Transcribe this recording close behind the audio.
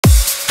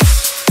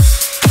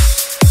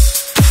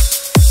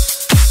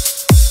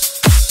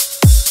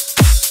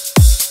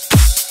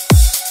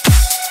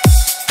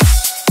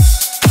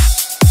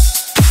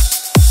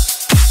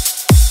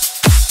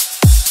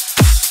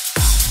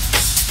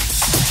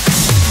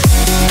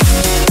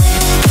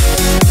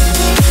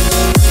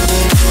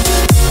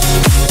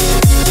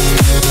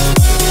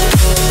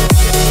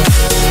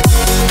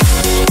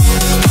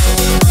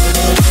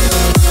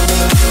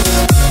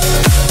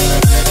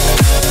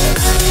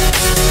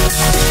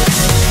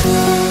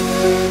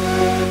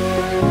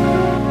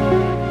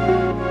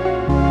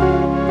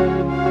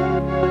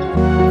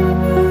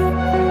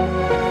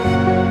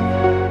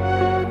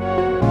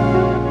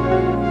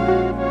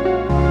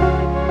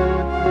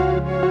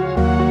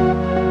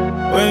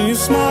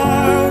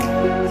smile,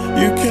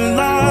 you can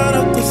light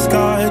up the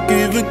sky,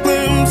 give a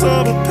glimpse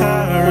of a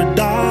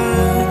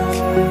paradise.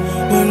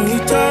 When we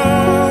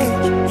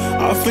touch,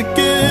 I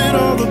forget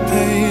all the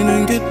pain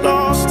and get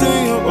lost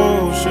in your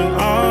ocean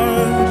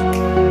eyes.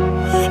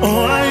 Oh,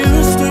 I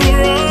used to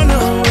run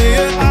away,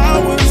 I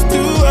was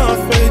too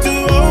afraid to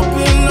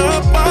open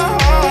up my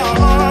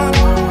heart.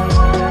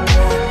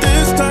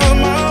 This time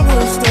I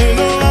will stay,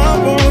 no, I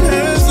won't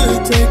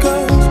hesitate,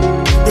 'cause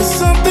there's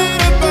something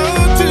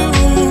about you.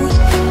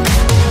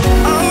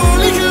 I'm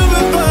only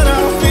human, but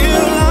I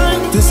feel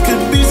like this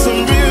could be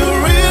some real,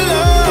 real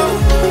love,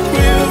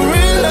 real,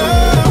 real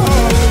love.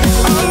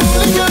 I'm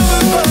only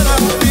human, but I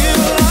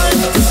feel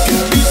like this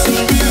could be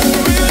some real,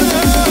 real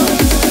love,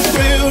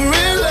 real,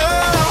 real love.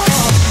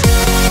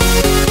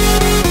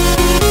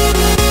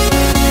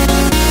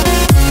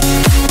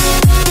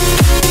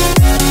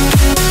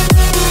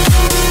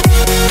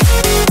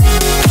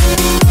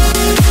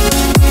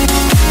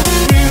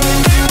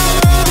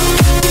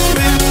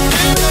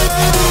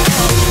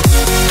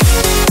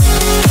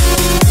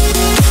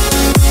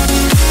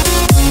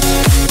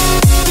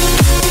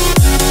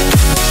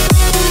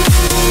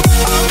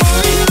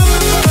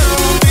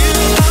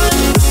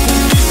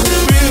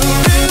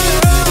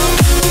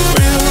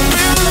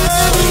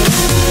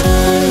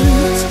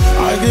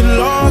 I get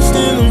lost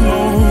in the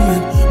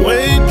moment,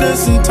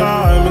 weightless in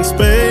time and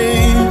space.